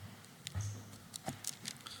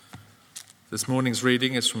This morning's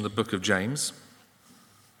reading is from the book of James,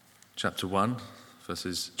 chapter 1,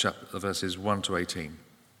 verses 1 to 18.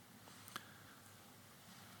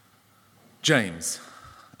 James,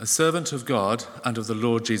 a servant of God and of the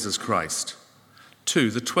Lord Jesus Christ,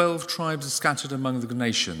 to the 12 tribes scattered among the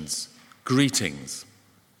nations, greetings.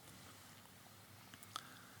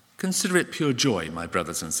 Consider it pure joy, my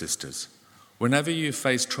brothers and sisters, whenever you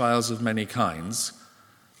face trials of many kinds,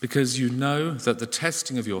 because you know that the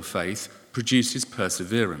testing of your faith produces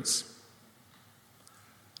perseverance.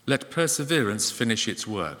 Let perseverance finish its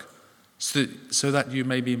work, so that you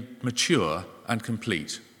may be mature and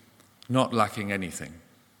complete, not lacking anything.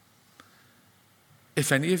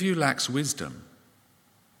 If any of you lacks wisdom,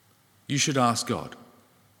 you should ask God,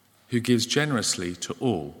 who gives generously to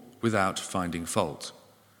all without finding fault,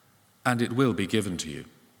 and it will be given to you.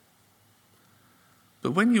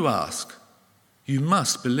 But when you ask, you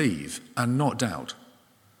must believe and not doubt,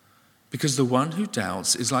 because the one who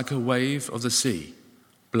doubts is like a wave of the sea,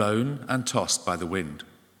 blown and tossed by the wind.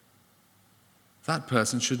 That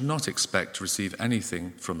person should not expect to receive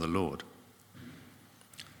anything from the Lord.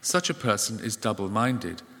 Such a person is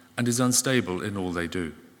double-minded and is unstable in all they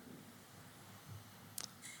do.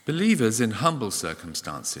 Believers in humble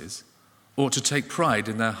circumstances ought to take pride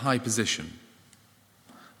in their high position,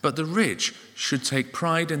 but the rich should take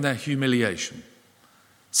pride in their humiliation,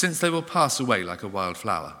 since they will pass away like a wild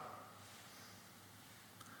flower.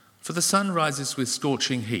 For the sun rises with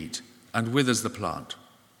scorching heat and withers the plant.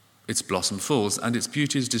 Its blossom falls and its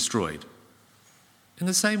beauty is destroyed. In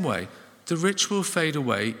the same way, the rich will fade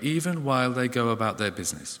away even while they go about their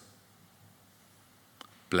business.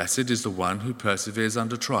 Blessed is the one who perseveres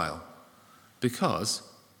under trial, because,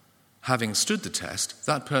 having stood the test,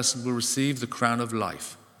 that person will receive the crown of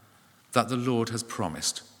life that the Lord has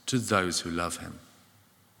promised to those who love him.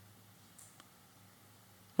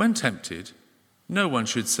 When tempted, no one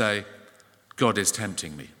should say, God is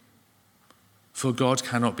tempting me. For God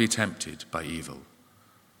cannot be tempted by evil,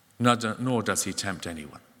 nor does he tempt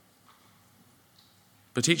anyone.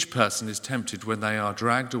 But each person is tempted when they are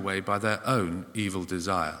dragged away by their own evil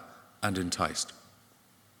desire and enticed.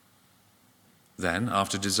 Then,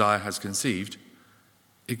 after desire has conceived,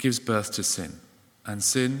 it gives birth to sin, and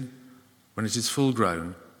sin, when it is full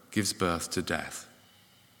grown, gives birth to death.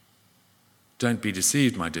 Don't be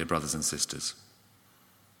deceived, my dear brothers and sisters.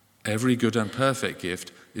 Every good and perfect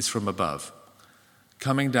gift is from above,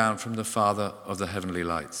 coming down from the Father of the heavenly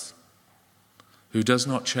lights, who does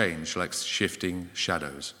not change like shifting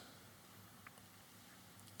shadows.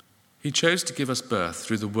 He chose to give us birth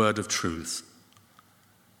through the word of truth,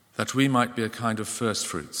 that we might be a kind of first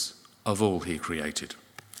fruits of all he created.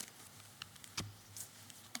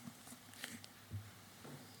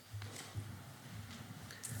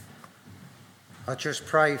 I just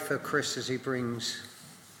pray for Chris as he brings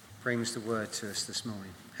the word to us this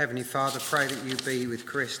morning. Heavenly Father, pray that you be with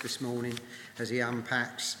Chris this morning as he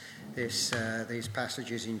unpacks these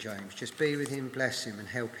passages in James. Just be with him, bless him, and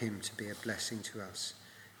help him to be a blessing to us.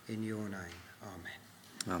 In your name,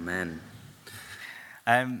 amen.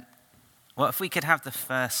 Amen. Well, if we could have the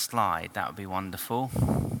first slide, that would be wonderful.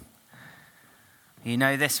 You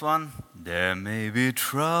know this one? There may be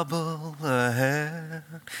trouble ahead.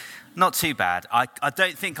 Not too bad. I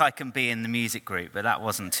don't think I can be in the music group, but that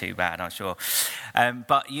wasn't too bad, I'm sure.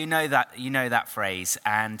 But you know that phrase,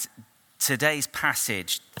 and today's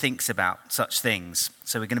passage thinks about such things.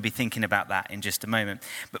 So we're going to be thinking about that in just a moment.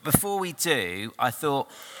 But before we do, I thought,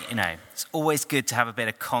 it's always good to have a bit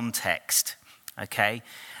of context, okay?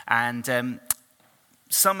 And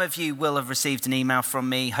some of you will have received an email from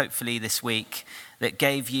me, hopefully this week, that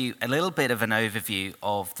gave you a little bit of an overview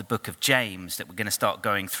of the book of James that we're going to start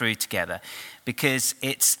going through together, because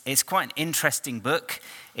it's quite an interesting book.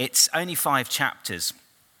 It's only 5 chapters,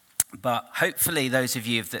 but hopefully those of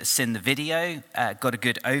you that have seen the video got a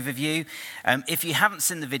good overview. If you haven't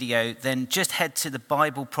seen the video, then just head to the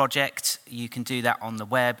Bible Project. You can do that on the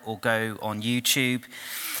web or go on YouTube.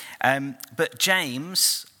 But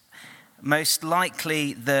James, most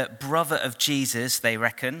likely the brother of Jesus, they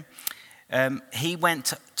reckon, he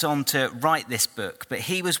went on to write this book, but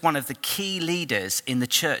he was one of the key leaders in the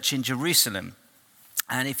church in Jerusalem.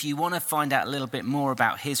 And if you want to find out a little bit more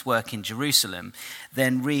about his work in Jerusalem,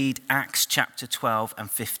 then read Acts chapter 12 and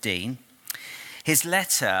 15. His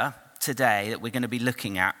letter today that we're going to be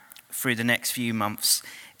looking at through the next few months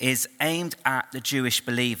is aimed at the Jewish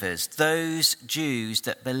believers, those Jews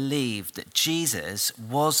that believed that Jesus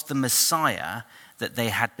was the Messiah that they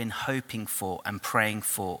had been hoping for and praying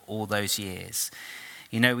for all those years.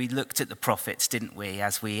 We looked at the prophets, didn't we,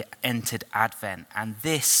 as we entered Advent, and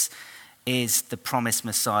this is the promised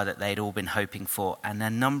Messiah that they'd all been hoping for. And a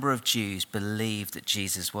number of Jews believed that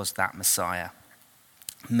Jesus was that Messiah.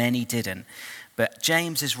 Many didn't. But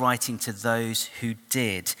James is writing to those who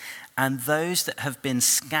did, and those that have been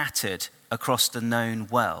scattered across the known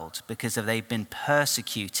world because they've been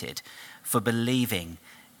persecuted for believing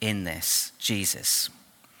in this Jesus.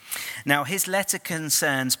 Now, his letter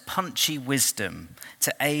concerns punchy wisdom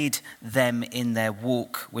to aid them in their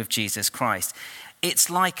walk with Jesus Christ. It's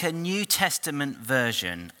like a New Testament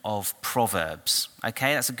version of Proverbs.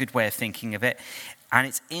 Okay, that's a good way of thinking of it. And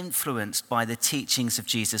it's influenced by the teachings of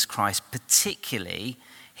Jesus Christ, particularly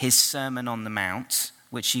his Sermon on the Mount,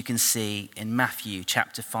 which you can see in Matthew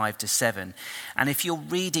chapter 5-7. And if you're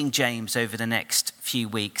reading James over the next few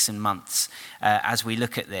weeks and months as we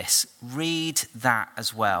look at this, read that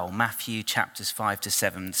as well, Matthew chapters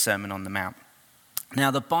 5-7, the Sermon on the Mount. Now,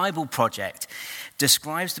 the Bible Project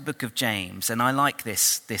describes the book of James, and I like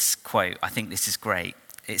this quote. I think this is great.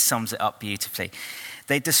 It sums it up beautifully.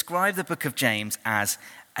 They describe the book of James as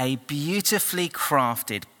a beautifully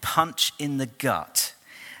crafted punch in the gut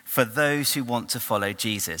for those who want to follow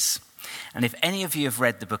Jesus. And if any of you have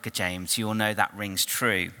read the book of James, you'll know that rings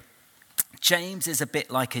true. James is a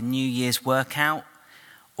bit like a New Year's workout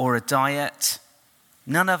or a diet.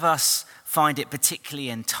 None of us find it particularly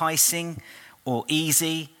enticing or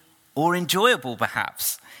easy or enjoyable,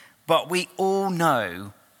 perhaps. But we all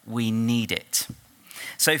know we need it.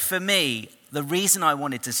 So for me, the reason I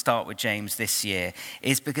wanted to start with James this year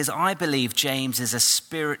is because I believe James is a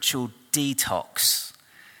spiritual detox,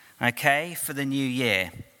 okay, for the new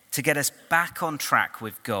year, to get us back on track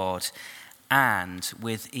with God and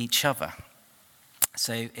with each other.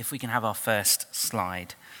 So if we can have our first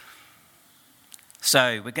slide.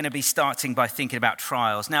 So we're going to be starting by thinking about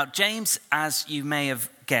trials. Now, James, as you may have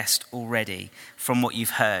guessed already from what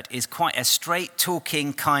you've heard, is quite a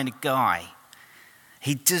straight-talking kind of guy.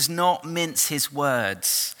 He does not mince his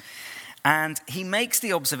words. And he makes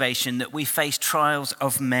the observation that we face trials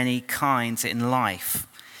of many kinds in life.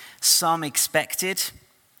 Some expected,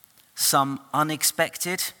 some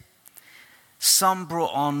unexpected, some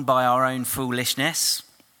brought on by our own foolishness,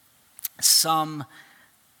 some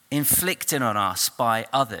inflicted on us by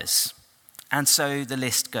others. And so the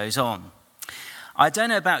list goes on. I don't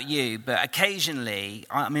know about you, but occasionally,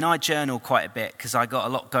 I journal quite a bit because I got a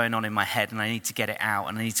lot going on in my head and I need to get it out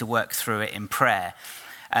and I need to work through it in prayer.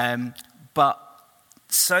 But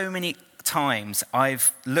so many times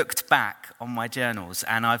I've looked back on my journals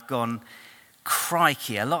and I've gone,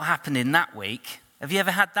 crikey, a lot happened in that week. Have you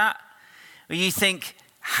ever had that? Where you think,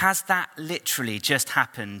 has that literally just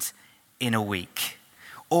happened in a week?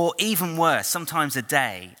 Or even worse, sometimes a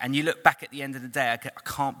day, and you look back at the end of the day, I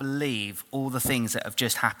can't believe all the things that have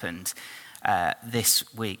just happened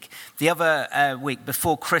this week. The other week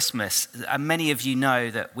before Christmas, many of you know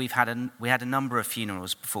that we had a number of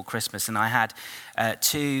funerals before Christmas, and I had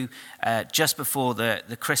two just before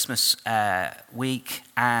the Christmas week,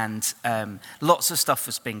 and lots of stuff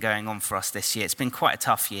has been going on for us this year. It's been quite a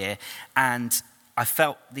tough year, and I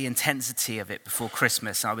felt the intensity of it before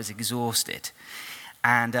Christmas. I was exhausted.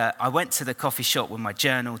 And I went to the coffee shop with my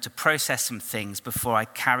journal to process some things before I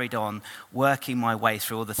carried on working my way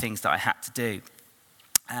through all the things that I had to do.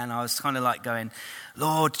 And I was kind of like going,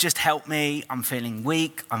 Lord, just help me. I'm feeling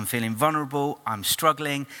weak. I'm feeling vulnerable. I'm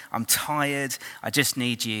struggling. I'm tired. I just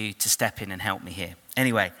need you to step in and help me here.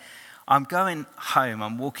 Anyway, I'm going home.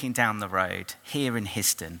 I'm walking down the road here in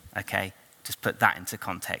Histon, okay? Just put that into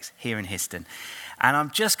context, here in Histon. And I'm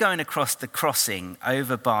just going across the crossing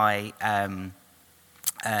over by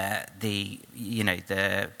the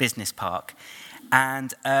business park,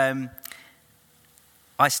 and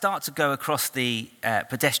I start to go across the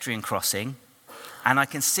pedestrian crossing, and I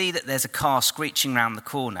can see that there's a car screeching around the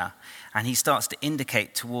corner, and he starts to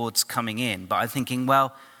indicate towards coming in. But I'm thinking,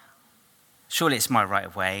 well, surely it's my right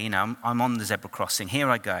of way. I'm on the zebra crossing. Here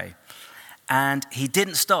I go, and he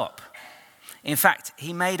didn't stop. In fact,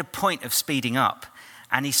 he made a point of speeding up.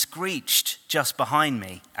 And he screeched just behind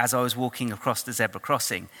me as I was walking across the zebra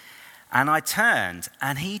crossing. And I turned,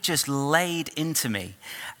 and he just laid into me.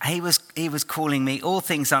 He was calling me all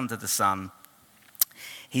things under the sun.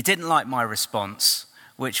 He didn't like my response,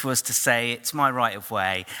 which was to say, it's my right of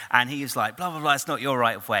way. And he was like, blah, blah, blah, it's not your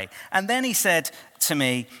right of way. And then he said to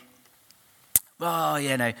me,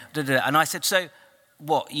 and I said, so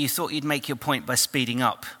what, you thought you'd make your point by speeding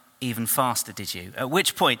up even faster, did you? At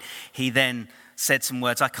which point he then said some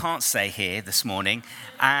words I can't say here this morning,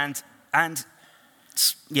 and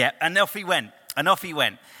off he went.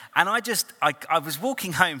 And I was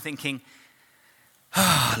walking home thinking,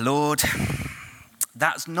 oh, Lord,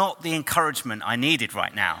 that's not the encouragement I needed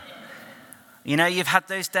right now. You know, you've had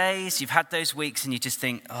those days, you've had those weeks, and you just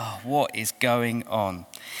think, oh, what is going on?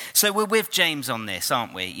 So we're with James on this,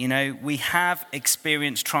 aren't we? You know, we have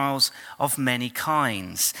experienced trials of many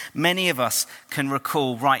kinds. Many of us can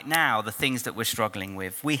recall right now the things that we're struggling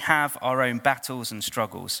with. We have our own battles and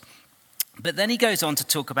struggles. But then he goes on to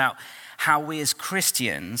talk about how we as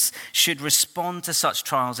Christians should respond to such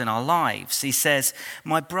trials in our lives. He says,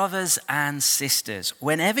 my brothers and sisters,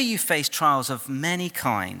 whenever you face trials of many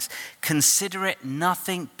kinds, consider it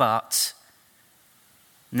nothing but...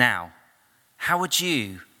 Now, how would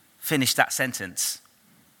you finish that sentence?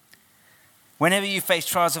 Whenever you face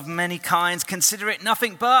trials of many kinds, consider it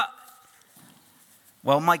nothing but...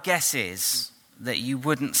 Well, my guess is that you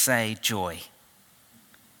wouldn't say joy.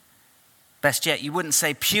 Best yet, you wouldn't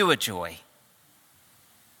say pure joy.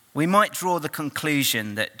 We might draw the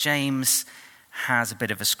conclusion that James has a bit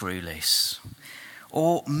of a screw loose.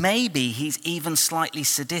 Or maybe he's even slightly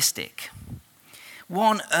sadistic.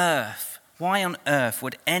 Why on earth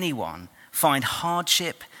would anyone find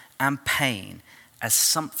hardship and pain as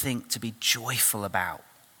something to be joyful about?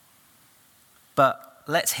 But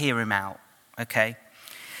let's hear him out, okay?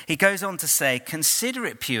 He goes on to say, consider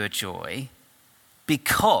it pure joy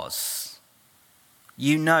because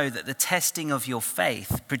you know that the testing of your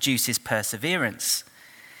faith produces perseverance.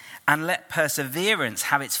 And let perseverance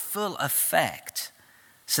have its full effect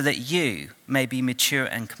so that you may be mature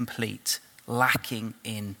and complete, lacking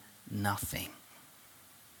in nothing.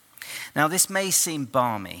 Now, this may seem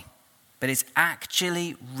balmy, but it's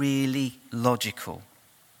actually really logical.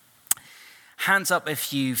 Hands up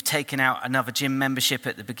if you've taken out another gym membership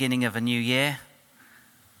at the beginning of a new year.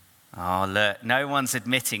 Oh, look, no one's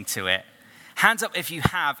admitting to it. Hands up if you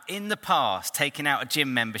have, in the past, taken out a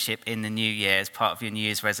gym membership in the new year as part of your New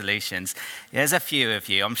Year's resolutions. There's a few of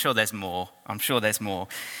you. I'm sure there's more.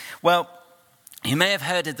 Well, you may have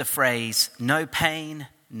heard of the phrase, no pain,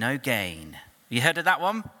 no gain. You heard of that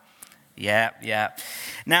one? Yeah.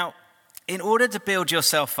 Now, in order to build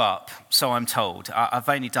yourself up, so I'm told, I've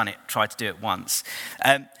only tried to do it once,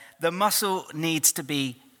 the muscle needs to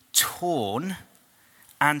be torn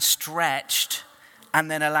and stretched and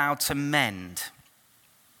then allowed to mend.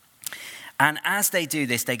 And as they do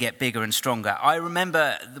this, they get bigger and stronger. I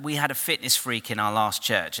remember we had a fitness freak in our last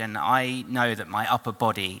church, and I know that my upper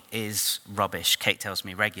body is rubbish. Kate tells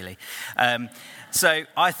me regularly. So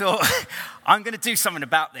I thought, I'm going to do something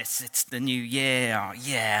about this. It's the new year. Oh,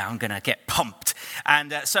 yeah, I'm going to get pumped.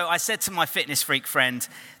 And so I said to my fitness freak friend,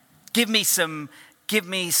 give me some,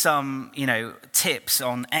 tips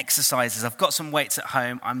on exercises. I've got some weights at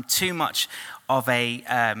home. I'm too much of a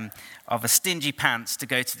stingy pants to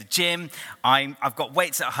go to the gym. I've got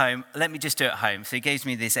weights at home. Let me just do it at home. So he gave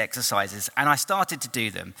me these exercises, and I started to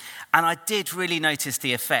do them. And I did really notice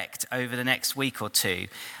the effect over the next week or two.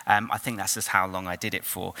 I think that's just how long I did it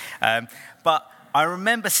for. But I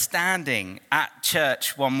remember standing at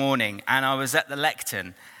church one morning, and I was at the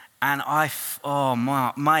lectern, and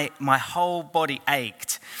my whole body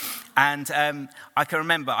ached. And I can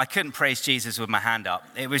remember I couldn't praise Jesus with my hand up.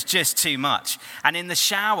 It was just too much. And in the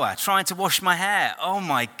shower, trying to wash my hair, oh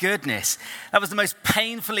my goodness, that was the most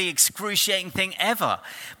painfully excruciating thing ever.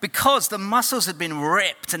 Because the muscles had been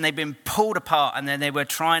ripped and they'd been pulled apart, and then they were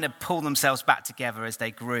trying to pull themselves back together as they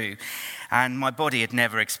grew. And my body had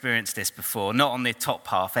never experienced this before, not on the top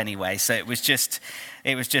half anyway. So it was just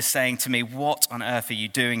saying to me, what on earth are you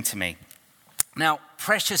doing to me? Now,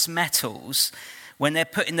 precious metals, when they're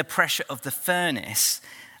put in the pressure of the furnace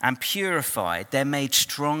and purified, they're made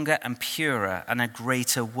stronger and purer and a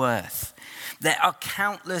greater worth. There are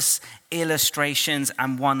countless illustrations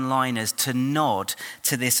and one-liners to nod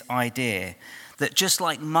to this idea that just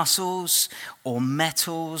like muscles or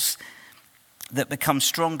metals that become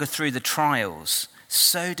stronger through the trials,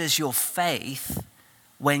 so does your faith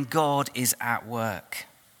when God is at work.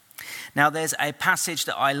 Now, there's a passage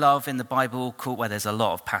that I love in the Bible there's a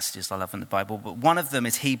lot of passages I love in the Bible, but one of them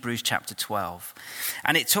is Hebrews chapter 12.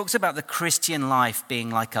 And it talks about the Christian life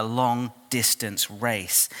being like a long-distance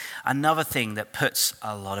race. Another thing that puts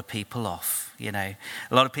a lot of people off, A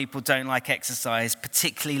lot of people don't like exercise,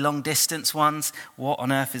 particularly long-distance ones. What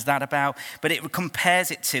on earth is that about? But it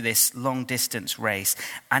compares it to this long-distance race,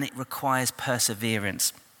 and it requires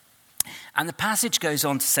perseverance. And the passage goes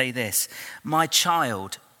on to say this, my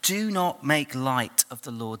child, do not make light of the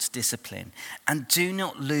Lord's discipline, and do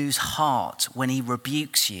not lose heart when he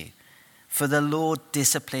rebukes you, for the Lord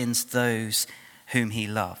disciplines those whom he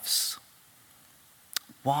loves.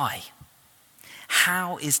 Why?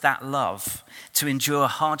 How is that love to endure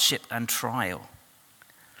hardship and trial?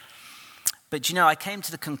 But I came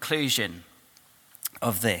to the conclusion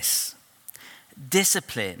of this.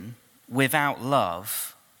 Discipline without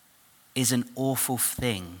love is an awful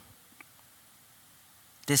thing.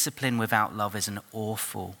 Discipline without love is an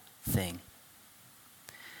awful thing.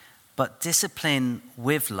 But discipline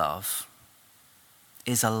with love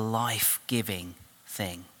is a life-giving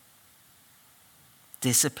thing.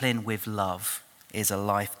 Discipline with love is a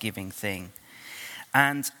life-giving thing.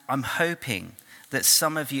 And I'm hoping that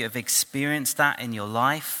some of you have experienced that in your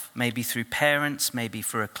life, maybe through parents, maybe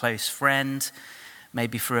for a close friend,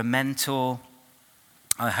 maybe for a mentor.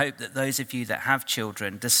 I hope that those of you that have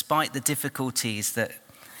children, despite the difficulties that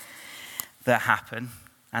happen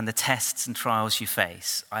and the tests and trials you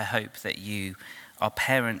face, I hope that you are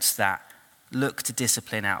parents that look to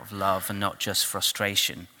discipline out of love and not just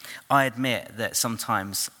frustration. I admit that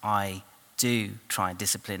sometimes I do try and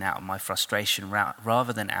discipline out of my frustration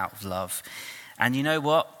rather than out of love. And you know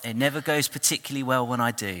what? It never goes particularly well when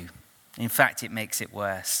I do. In fact, it makes it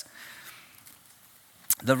worse.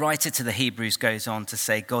 The writer to the Hebrews goes on to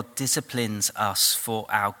say, God disciplines us for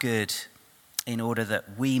our good in order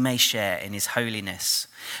that we may share in his holiness,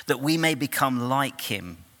 that we may become like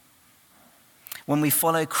him. When we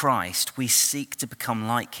follow Christ, we seek to become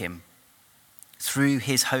like him through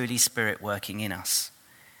his Holy Spirit working in us.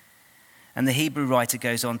 And the Hebrew writer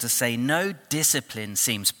goes on to say, no discipline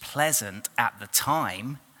seems pleasant at the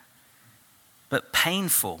time, but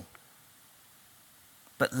painful.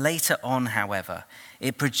 But later on, however,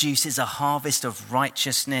 it produces a harvest of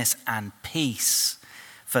righteousness and peace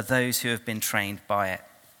for those who have been trained by it.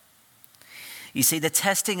 You see, the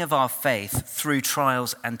testing of our faith through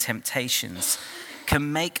trials and temptations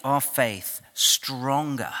can make our faith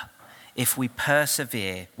stronger if we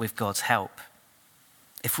persevere with God's help,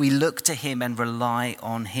 if we look to him and rely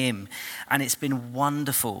on him. And it's been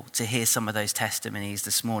wonderful to hear some of those testimonies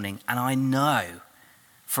this morning. And I know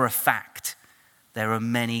for a fact there are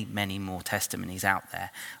many, many more testimonies out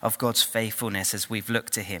there of God's faithfulness as we've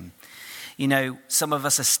looked to him. You know, some of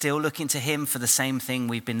us are still looking to him for the same thing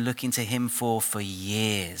we've been looking to him for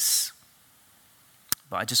years.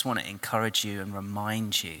 But I just want to encourage you and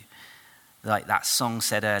remind you, like that song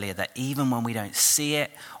said earlier, that even when we don't see it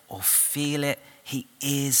or feel it, he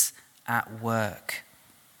is at work.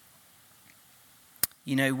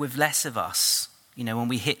 You know, with less of us, you know, when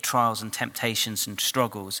we hit trials and temptations and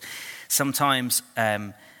struggles, sometimes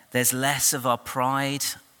there's less of our pride,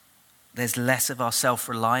 there's less of our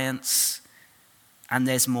self-reliance, and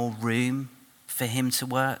there's more room for him to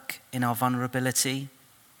work in our vulnerability.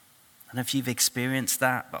 I don't know if you've experienced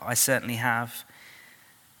that, but I certainly have.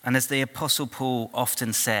 And as the Apostle Paul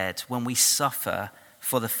often said, when we suffer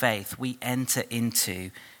for the faith, we enter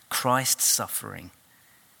into Christ's suffering.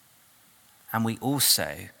 And we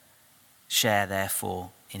also share,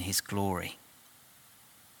 therefore, in his glory.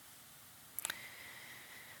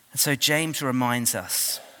 And so James reminds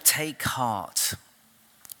us, take heart,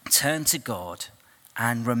 turn to God,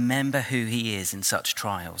 and remember who he is in such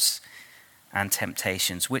trials and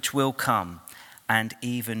temptations, which will come, and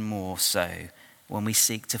even more so when we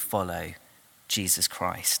seek to follow Jesus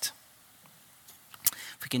Christ.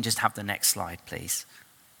 If we can just have the next slide, please.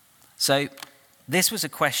 So this was a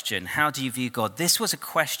question, how do you view God? This was a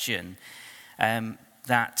question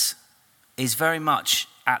that is very much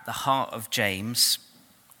at the heart of James.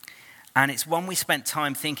 And it's one we spent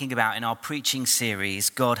time thinking about in our preaching series,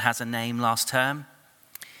 God Has a Name, last term.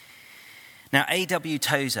 Now, A.W.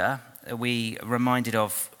 Tozer, we reminded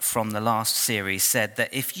of from the last series, said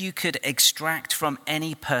that if you could extract from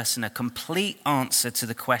any person a complete answer to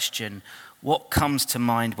the question, what comes to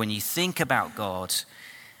mind when you think about God,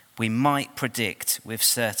 we might predict with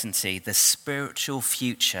certainty the spiritual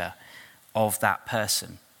future of that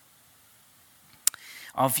person.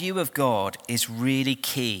 Our view of God is really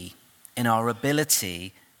key in our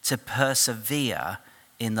ability to persevere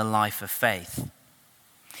in the life of faith.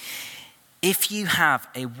 If you have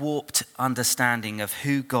a warped understanding of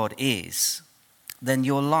who God is, then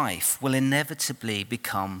your life will inevitably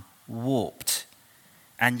become warped,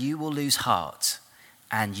 and you will lose heart,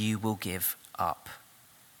 and you will give up.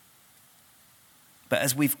 But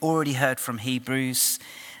as we've already heard from Hebrews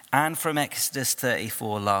and from Exodus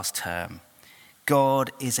 34 last term, God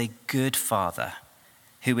is a good Father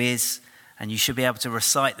who is, and you should be able to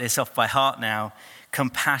recite this off by heart now,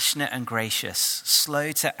 compassionate and gracious,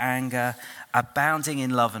 slow to anger, abounding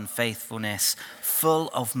in love and faithfulness, full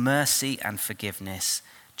of mercy and forgiveness,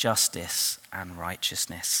 justice and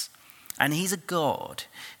righteousness. And he's a God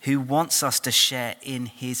who wants us to share in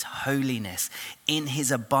his holiness, in his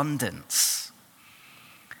abundance.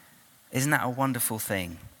 Isn't that a wonderful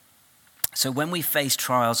thing? So when we face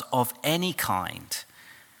trials of any kind,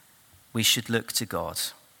 we should look to God.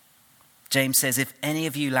 James says, if any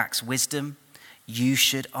of you lacks wisdom, you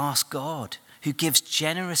should ask God, who gives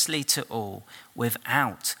generously to all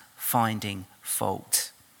without finding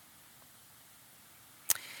fault.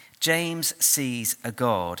 James sees a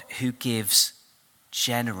God who gives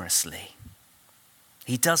generously.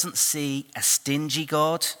 He doesn't see a stingy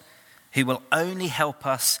God who will only help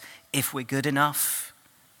us if we're good enough.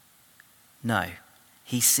 No,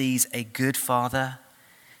 he sees a good Father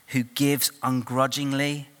who gives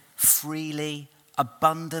ungrudgingly, freely,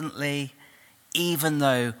 abundantly, even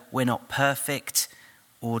though we're not perfect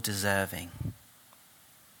or deserving.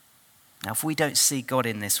 Now, if we don't see God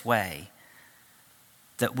in this way,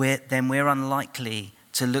 then we're unlikely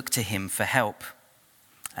to look to him for help.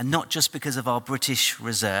 And not just because of our British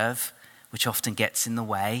reserve, which often gets in the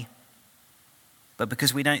way, but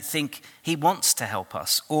because we don't think he wants to help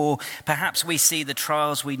us. Or perhaps we see the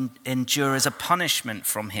trials we endure as a punishment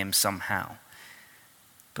from him somehow.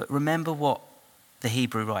 But remember what the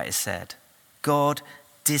Hebrew writer said. God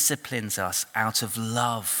disciplines us out of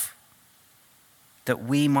love, that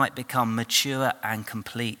we might become mature and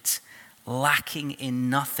complete, lacking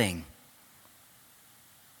in nothing.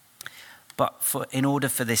 But in order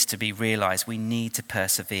for this to be realized, we need to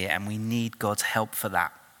persevere, and we need God's help for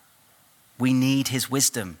that. We need his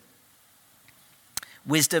wisdom.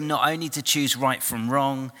 Wisdom not only to choose right from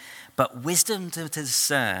wrong, but wisdom to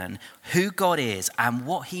discern who God is and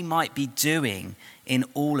what he might be doing in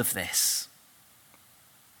all of this.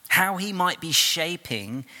 How he might be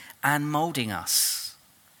shaping and molding us.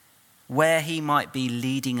 Where he might be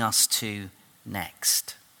leading us to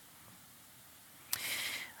next.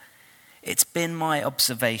 It's been my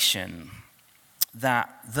observation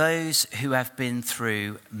that those who have been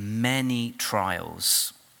through many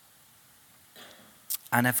trials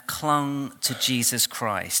and have clung to Jesus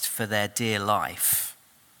Christ for their dear life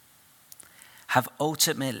have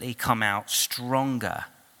ultimately come out stronger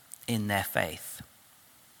in their faith.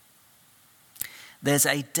 There's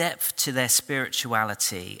a depth to their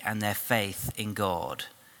spirituality and their faith in God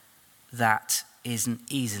that isn't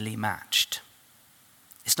easily matched.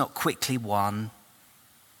 It's not quickly won.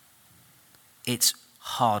 It's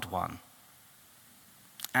hard won.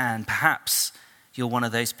 And perhaps you're one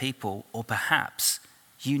of those people, or perhaps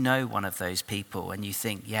you know one of those people and you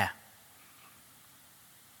think, yeah,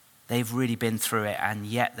 they've really been through it and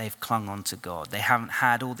yet they've clung on to God. They haven't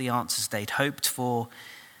had all the answers they'd hoped for,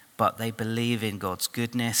 but they believe in God's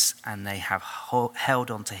goodness and they have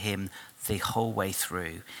held on to him the whole way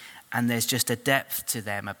through. And there's just a depth to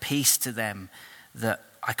them, a peace to them that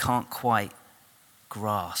I can't quite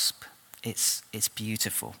grasp. It's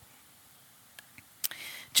beautiful.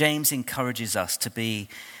 James encourages us to be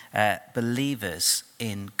believers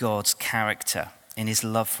in God's character, in his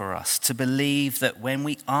love for us, to believe that when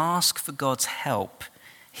we ask for God's help,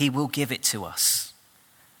 he will give it to us,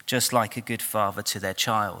 just like a good father to their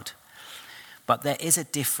child. But there is a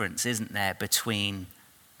difference, isn't there, between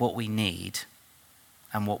what we need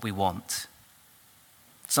and what we want.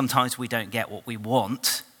 Sometimes we don't get what we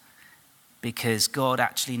want because God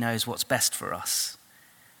actually knows what's best for us.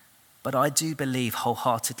 But I do believe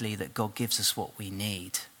wholeheartedly that God gives us what we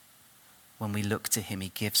need. When we look to him, he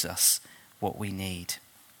gives us what we need.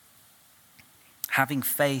 Having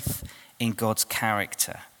faith in God's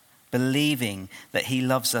character, believing that he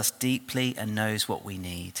loves us deeply and knows what we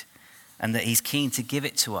need, and that he's keen to give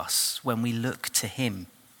it to us when we look to him.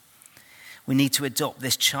 We need to adopt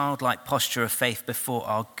this childlike posture of faith before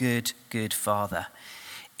our good Father.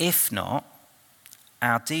 If not,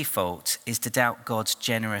 our default is to doubt God's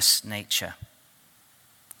generous nature.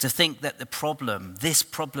 To think that this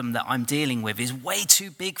problem that I'm dealing with is way too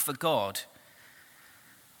big for God.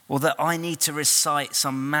 Or that I need to recite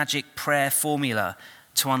some magic prayer formula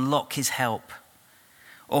to unlock his help.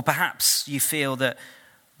 Or perhaps you feel that,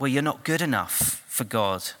 well, you're not good enough for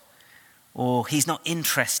God. Or he's not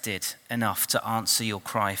interested enough to answer your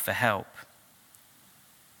cry for help.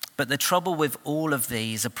 But the trouble with all of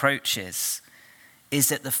these approaches is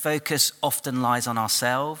that the focus often lies on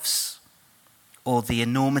ourselves, or the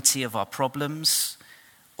enormity of our problems,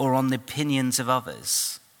 or on the opinions of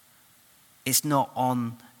others. It's not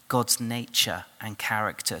on God's nature and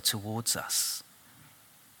character towards us.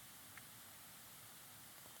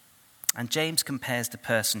 And James compares the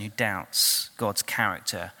person who doubts God's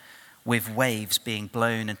character with waves being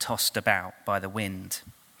blown and tossed about by the wind.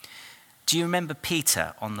 Do you remember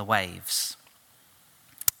Peter on the waves?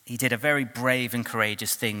 He did a very brave and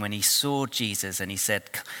courageous thing when he saw Jesus and he said,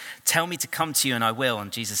 "Tell me to come to you and I will."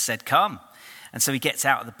 And Jesus said, "Come." And so he gets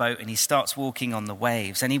out of the boat and he starts walking on the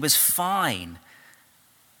waves. And he was fine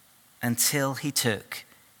until he took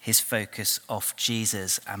his focus off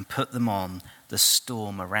Jesus and put them on the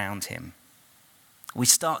storm around him. We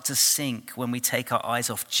start to sink when we take our eyes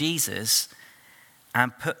off Jesus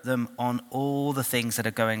and put them on all the things that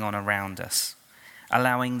are going on around us,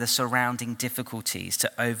 allowing the surrounding difficulties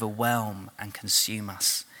to overwhelm and consume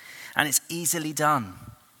us. And it's easily done.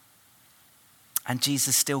 And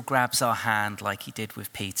Jesus still grabs our hand like he did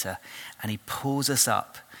with Peter, and he pulls us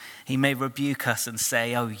up. He may rebuke us and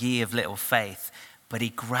say, "Oh, ye of little faith," but he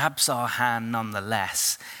grabs our hand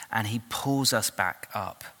nonetheless, and he pulls us back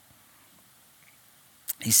up.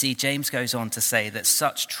 You see, James goes on to say that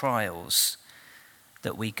such trials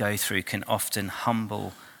that we go through can often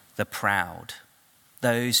humble the proud,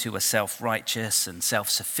 those who are self-righteous and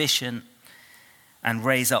self-sufficient, and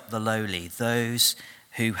raise up the lowly, those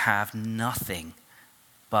who have nothing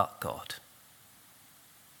but God.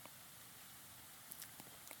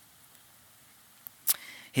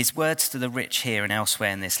 His words to the rich here and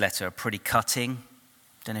elsewhere in this letter are pretty cutting.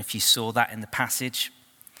 Don't know if you saw that in the passage.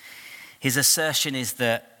 His assertion is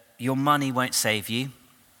that your money won't save you.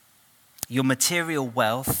 Your material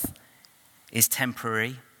wealth is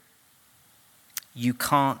temporary. You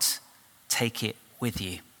can't take it with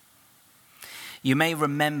you. You may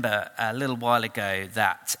remember a little while ago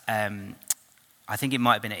that, I think it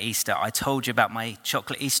might have been at Easter, I told you about my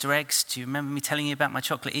chocolate Easter eggs. Do you remember me telling you about my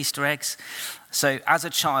chocolate Easter eggs? So as a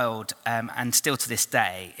child, and still to this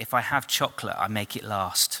day, if I have chocolate, I make it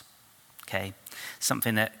last. Okay?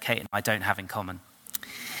 Something that Kate and I don't have in common.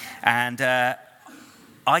 And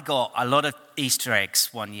I got a lot of Easter eggs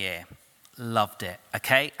one year. Loved it,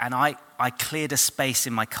 okay? And I cleared a space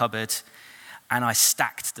in my cupboard and I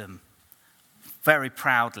stacked them very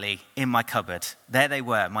proudly in my cupboard. There they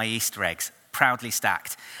were, my Easter eggs, proudly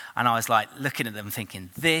stacked. And I was like looking at them thinking,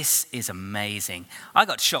 this is amazing. I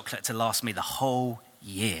got chocolate to last me the whole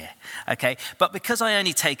year, okay? But because I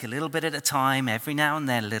only take a little bit at a time, every now and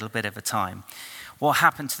then a little bit at a time, what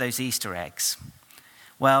happened to those Easter eggs?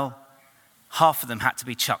 Well, half of them had to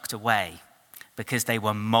be chucked away because they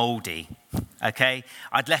were moldy, okay?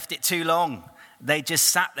 I'd left it too long. They just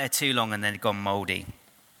sat there too long and then had gone moldy.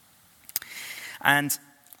 And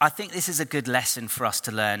I think this is a good lesson for us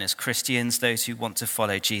to learn as Christians, those who want to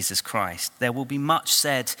follow Jesus Christ. There will be much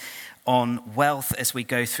said on wealth as we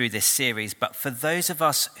go through this series, but for those of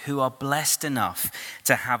us who are blessed enough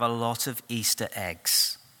to have a lot of Easter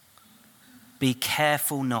eggs, be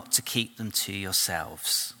careful not to keep them to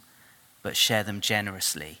yourselves, but share them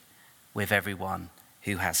generously with everyone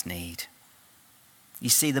who has need. You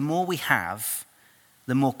see, the more we have,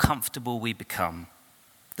 the more comfortable we become,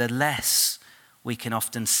 the less we can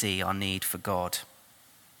often see our need for God.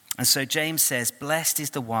 And so James says, blessed is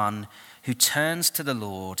the one who turns to the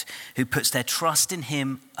Lord, who puts their trust in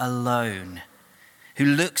him alone, who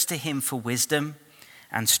looks to him for wisdom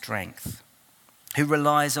and strength, who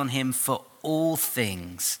relies on him for all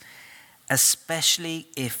things, especially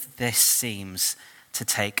if this seems to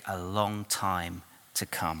take a long time to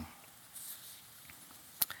come.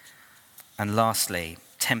 And lastly,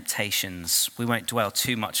 temptations. We won't dwell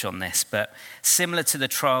too much on this, but similar to the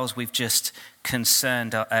trials we've just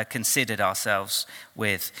considered ourselves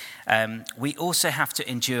with, we also have to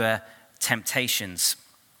endure temptations.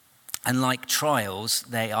 And like trials,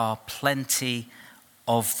 there are plenty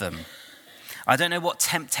of them. I don't know what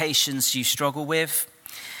temptations you struggle with.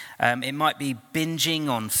 It might be binging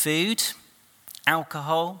on food,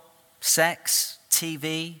 alcohol, sex,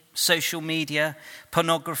 TV, social media,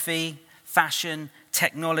 pornography, fashion,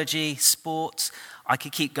 technology, sports. I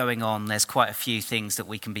could keep going on. There's quite a few things that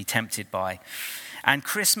we can be tempted by. And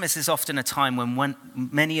Christmas is often a time when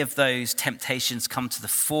many of those temptations come to the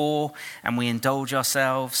fore and we indulge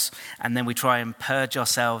ourselves and then we try and purge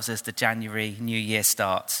ourselves as the January New Year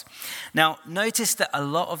starts. Now, notice that a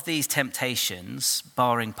lot of these temptations,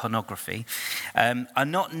 barring pornography, are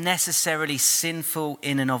not necessarily sinful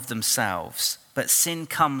in and of themselves, but sin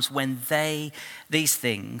comes when these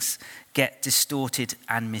things get distorted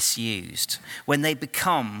and misused, when they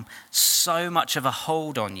become so much of a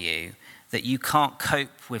hold on you that you can't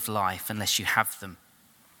cope with life unless you have them.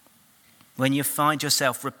 When you find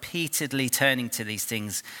yourself repeatedly turning to these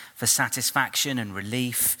things for satisfaction and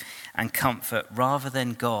relief and comfort rather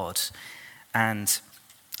than God and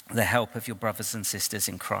the help of your brothers and sisters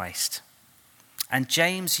in Christ. And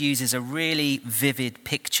James uses a really vivid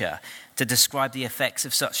picture to describe the effects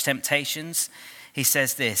of such temptations. He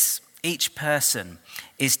says this: each person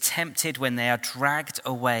is tempted when they are dragged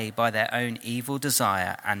away by their own evil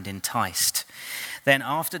desire and enticed. Then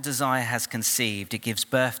after desire has conceived, it gives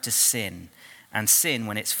birth to sin. And sin,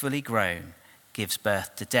 when it's fully grown, gives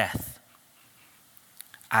birth to death.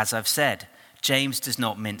 As I've said, James does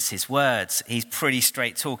not mince his words. He's pretty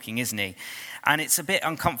straight talking, isn't he? And it's a bit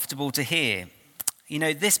uncomfortable to hear. You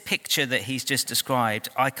know, this picture that he's just described,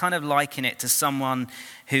 I kind of liken it to someone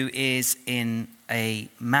who is in a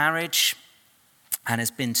marriage and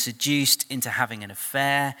has been seduced into having an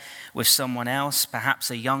affair with someone else,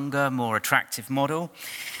 perhaps a younger, more attractive model,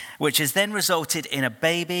 which has then resulted in a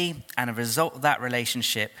baby, and a result of that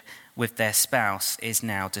relationship with their spouse is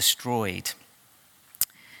now destroyed.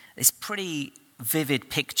 It's a pretty vivid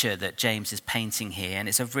picture that James is painting here, and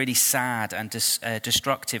it's a really sad and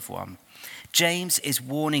destructive one. James is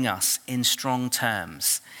warning us in strong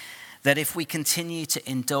terms that if we continue to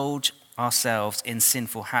indulge ourselves in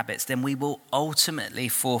sinful habits, then we will ultimately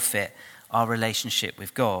forfeit our relationship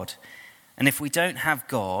with God. And if we don't have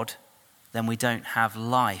God, then we don't have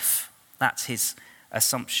life. That's his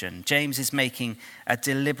assumption. James is making a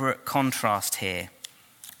deliberate contrast here.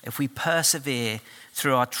 If we persevere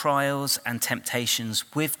through our trials and temptations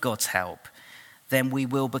with God's help, then we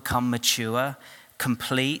will become mature,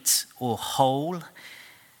 complete, or whole,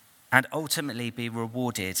 and ultimately be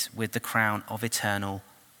rewarded with the crown of eternal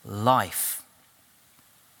life.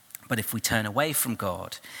 But if we turn away from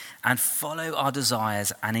God and follow our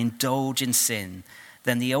desires and indulge in sin,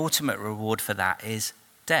 then the ultimate reward for that is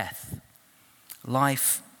death.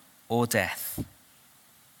 Life or death.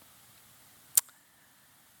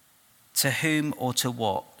 To whom or to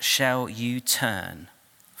what shall you turn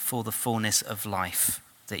for the fullness of life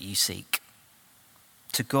that you seek?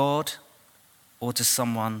 To God or to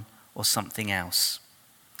someone or something else?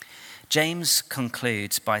 James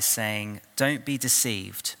concludes by saying, "Don't be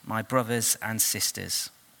deceived, my brothers and sisters.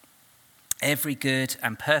 Every good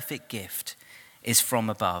and perfect gift is from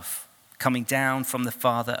above, coming down from the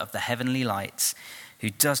Father of the heavenly lights, who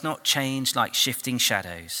does not change like shifting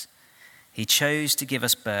shadows. He chose to give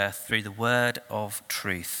us birth through the word of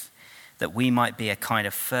truth, that we might be a kind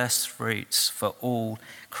of first fruits for all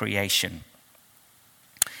creation."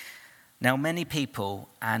 Now, many people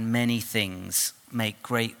and many things make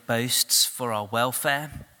great boasts for our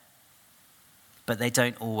welfare, but they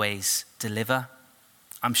don't always deliver.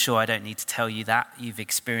 I'm sure I don't need to tell you that. You've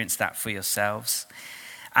experienced that for yourselves.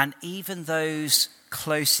 And even those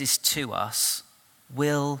closest to us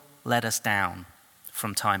will let us down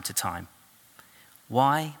from time to time.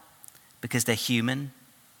 Why? Because they're human.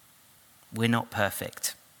 We're not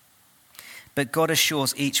perfect. But God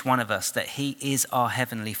assures each one of us that he is our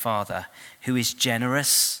heavenly Father, who is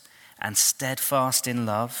generous and steadfast in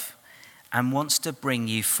love and wants to bring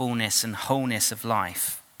you fullness and wholeness of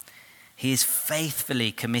life. He is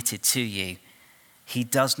faithfully committed to you. He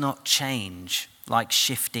does not change like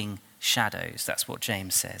shifting shadows. That's what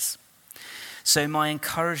James says. So my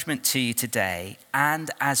encouragement to you today,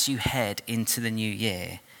 and as you head into the new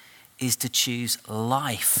year, is to choose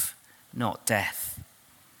life, not death.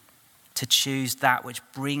 To choose that which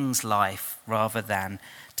brings life rather than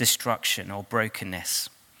destruction or brokenness.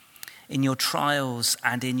 In your trials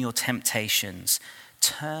and in your temptations,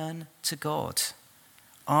 turn to God.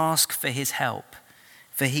 Ask for his help,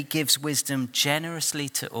 for he gives wisdom generously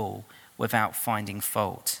to all without finding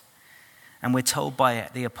fault. And we're told by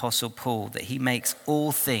the Apostle Paul that he makes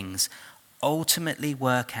all things ultimately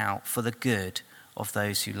work out for the good of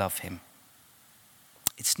those who love him.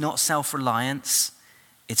 It's not self-reliance,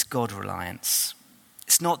 it's God-reliance.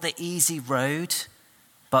 It's not the easy road,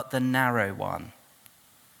 but the narrow one.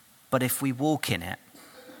 But if we walk in it,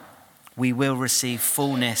 we will receive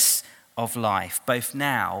fullness of life, both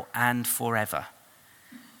now and forever.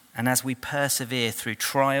 And as we persevere through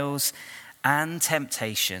trials and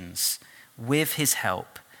temptations, with his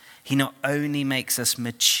help, he not only makes us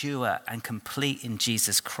mature and complete in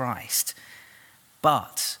Jesus Christ,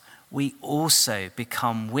 but we also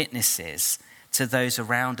become witnesses to those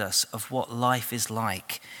around us of what life is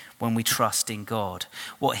like when we trust in God,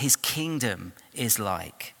 what his kingdom is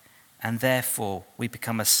like, and therefore we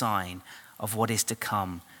become a sign of what is to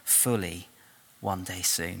come fully one day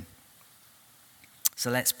soon. So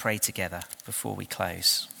let's pray together before we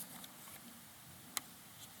close.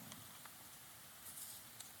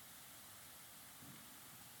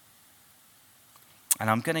 And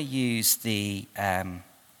I'm going to use the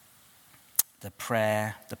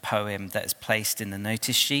prayer, the poem that is placed in the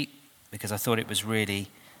notice sheet, because I thought it was really,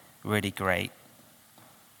 really great.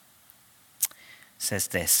 It says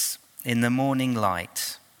this: "In the morning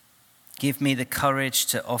light, give me the courage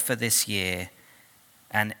to offer this year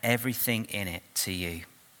and everything in it to you.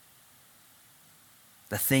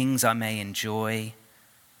 The things I may enjoy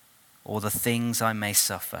or the things I may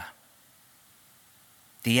suffer.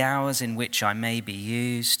 The hours in which I may be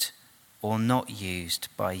used or not used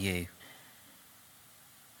by you.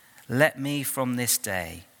 Let me from this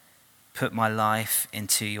day put my life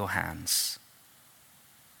into your hands.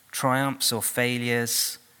 Triumphs or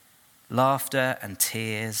failures, laughter and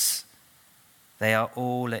tears, they are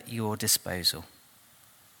all at your disposal.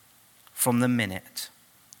 From this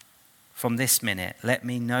minute, let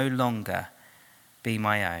me no longer be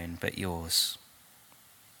my own, but yours.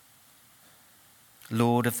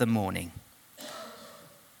 Lord of the morning,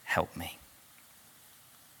 help me.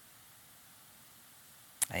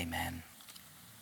 Amen.